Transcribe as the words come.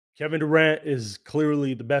Kevin Durant is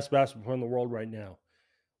clearly the best basketball player in the world right now.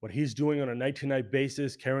 What he's doing on a night to night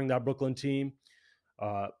basis, carrying that Brooklyn team,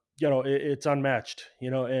 uh, it's unmatched.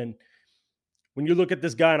 And when you look at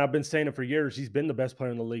this guy, and I've been saying it for years, he's been the best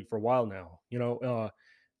player in the league for a while now.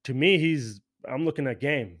 To me, I'm looking at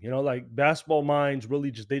game. Like basketball minds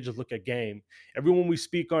really just look at game. Everyone we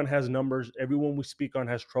speak on has numbers. Everyone we speak on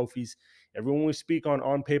has trophies. Everyone we speak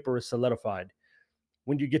on paper is solidified.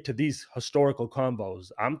 When you get to these historical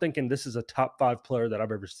combos, I'm thinking this is a top five player that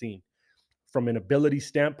I've ever seen from an ability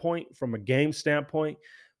standpoint, from a game standpoint,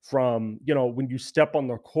 from, when you step on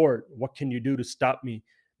the court, what can you do to stop me?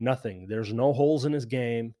 Nothing. There's no holes in his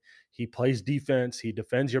game. He plays defense. He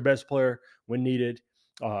defends your best player when needed.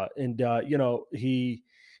 He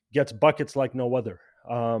gets buckets like no other.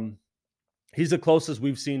 He's the closest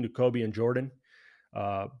we've seen to Kobe and Jordan.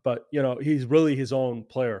 But, he's really his own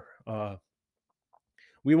player.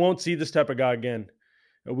 We won't see this type of guy again.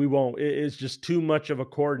 We won't. It's just too much of a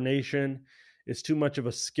coordination. It's too much of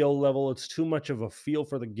a skill level. It's too much of a feel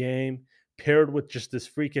for the game paired with just this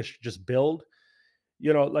freakish just build.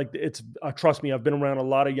 Like it's trust me, I've been around a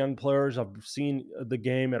lot of young players. I've seen the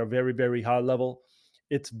game at a very, very high level.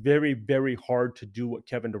 It's very, very hard to do what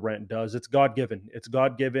Kevin Durant does. It's God given. It's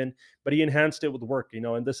God given, but he enhanced it with work.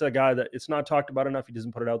 And this is a guy that it's not talked about enough. He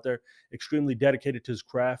doesn't put it out there. Extremely dedicated to his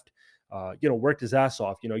craft. Worked his ass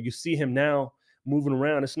off. You see him now moving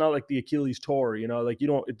around. It's not like the Achilles tore. Like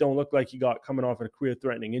it don't look like he got coming off in a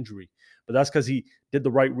career-threatening injury. But that's because he did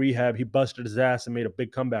the right rehab. He busted his ass and made a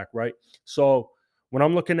big comeback. Right. So when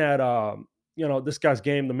I'm looking at this guy's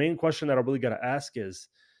game, the main question that I really got to ask is,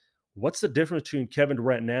 what's the difference between Kevin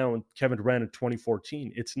Durant now and Kevin Durant in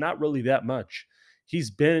 2014? It's not really that much.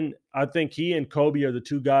 I think he and Kobe are the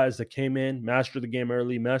two guys that came in, mastered the game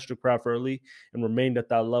early, mastered craft early, and remained at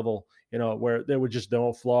that level, where there were just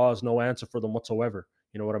no flaws, no answer for them whatsoever.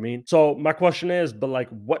 You know what I mean? So my question is, but like,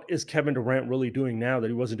 what is Kevin Durant really doing now that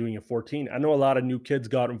he wasn't doing at 14? I know a lot of new kids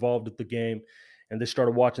got involved with the game and they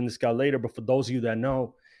started watching this guy later, but for those of you that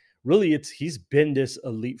know, really he's been this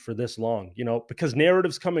elite for this long, because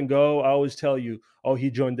narratives come and go. I always tell you, oh, he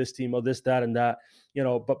joined this team, oh, this, that, and that,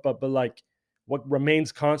 but like what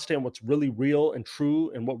remains constant, what's really real and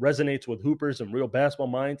true, and what resonates with hoopers and real basketball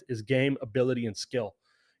minds is game, ability, and skill.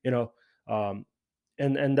 You know, um,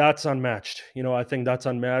 and that's unmatched. I think that's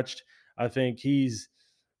unmatched. I think he's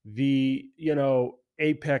the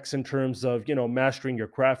apex in terms of mastering your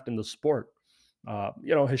craft in the sport.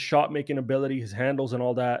 His shot making ability, his handles, and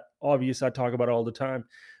all that. Obvious, I talk about it all the time.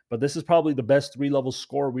 But this is probably the best three level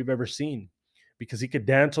scorer we've ever seen because he could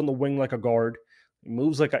dance on the wing like a guard. He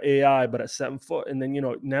moves like an AI, but at 7 foot. And then,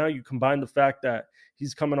 now you combine the fact that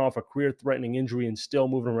he's coming off a career threatening injury and still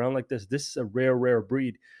moving around like this. This is a rare, rare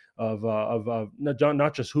breed of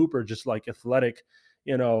not just hooper, just like athletic,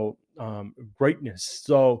 greatness.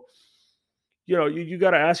 So, you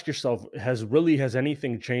got to ask yourself, has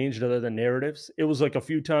anything changed other than narratives? It was like a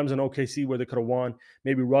few times in OKC where they could have won.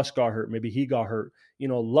 Maybe Russ got hurt. Maybe he got hurt.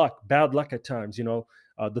 Bad luck at times.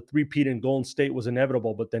 The three-peat in Golden State was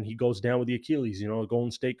inevitable, but then he goes down with the Achilles.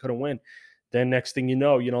 Golden State couldn't win. Then next thing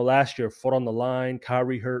last year, foot on the line,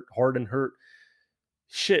 Kyrie hurt, Harden hurt.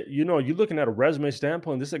 Shit, you're looking at a resume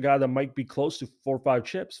standpoint. This is a guy that might be close to 5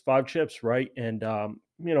 chips, right? And in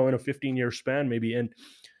a 15-year span, maybe.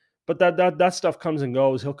 But that stuff comes and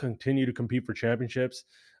goes. He'll continue to compete for championships.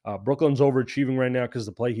 Brooklyn's overachieving right now because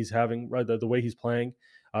the play he's having, right? The way he's playing.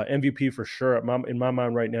 MVP for sure in my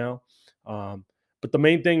mind right now. But the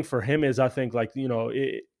main thing for him is, I think, like,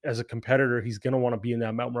 as a competitor, he's going to want to be in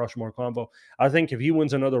that Mount Rushmore convo. I think if he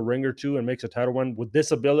wins another ring or two and makes a title run with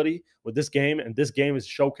this ability, with this game, and this game is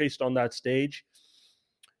showcased on that stage,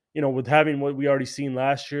 with having what we already seen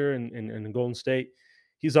last year in Golden State,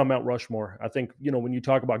 he's on Mount Rushmore. I think, when you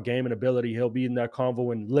talk about game and ability, he'll be in that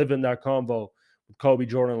convo and live in that convo with Kobe,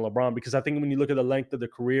 Jordan, and LeBron. Because I think when you look at the length of the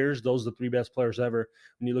careers, those are the three best players ever.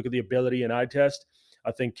 When you look at the ability and eye test,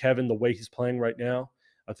 I think Kevin, the way he's playing right now,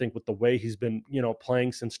 I think with the way he's been,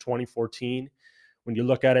 playing since 2014, when you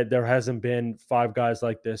look at it, there hasn't been five guys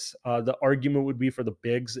like this. The argument would be for the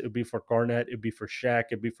bigs. It would be for Garnett. It would be for Shaq.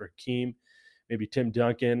 It would be for Hakeem, maybe Tim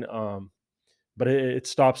Duncan. But it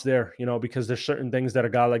stops there, because there's certain things that a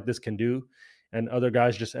guy like this can do, and other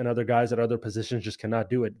guys at other positions just cannot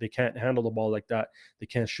do it. They can't handle the ball like that. They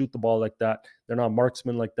can't shoot the ball like that. They're not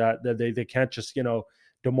marksmen like that. They can't just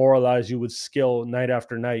demoralize you with skill night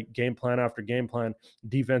after night, game plan after game plan,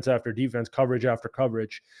 defense after defense, coverage after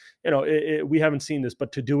coverage. We haven't seen this,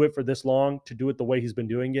 but to do it for this long, to do it the way he's been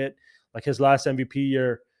doing it, like his last MVP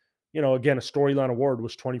year. Again, a storyline award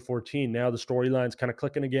was 2014. Now the storyline's kind of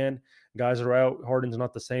clicking again. Guys are out. Harden's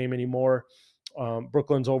not the same anymore.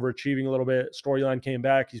 Brooklyn's overachieving a little bit. Storyline came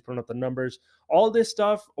back. He's putting up the numbers. All this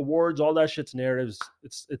stuff, awards, all that shit's narratives.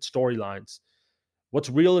 It's storylines. What's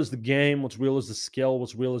real is the game. What's real is the skill.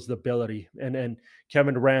 What's real is the ability. And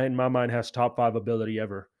Kevin Durant, in my mind, has top 5 ability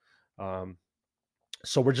ever.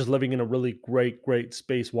 So we're just living in a really great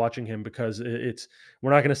space watching him, because it's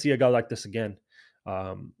we're not going to see a guy like this again.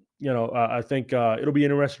 I think it'll be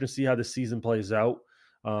interesting to see how this season plays out.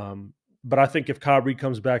 But I think if Kyrie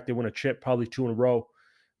comes back, they win a chip, probably 2 in a row,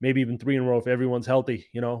 maybe even 3 in a row if everyone's healthy.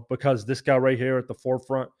 Because this guy right here at the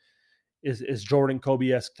forefront is Jordan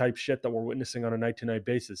Kobe-esque type shit that we're witnessing on a night-to-night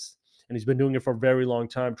basis, and he's been doing it for a very long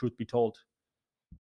time. Truth be told.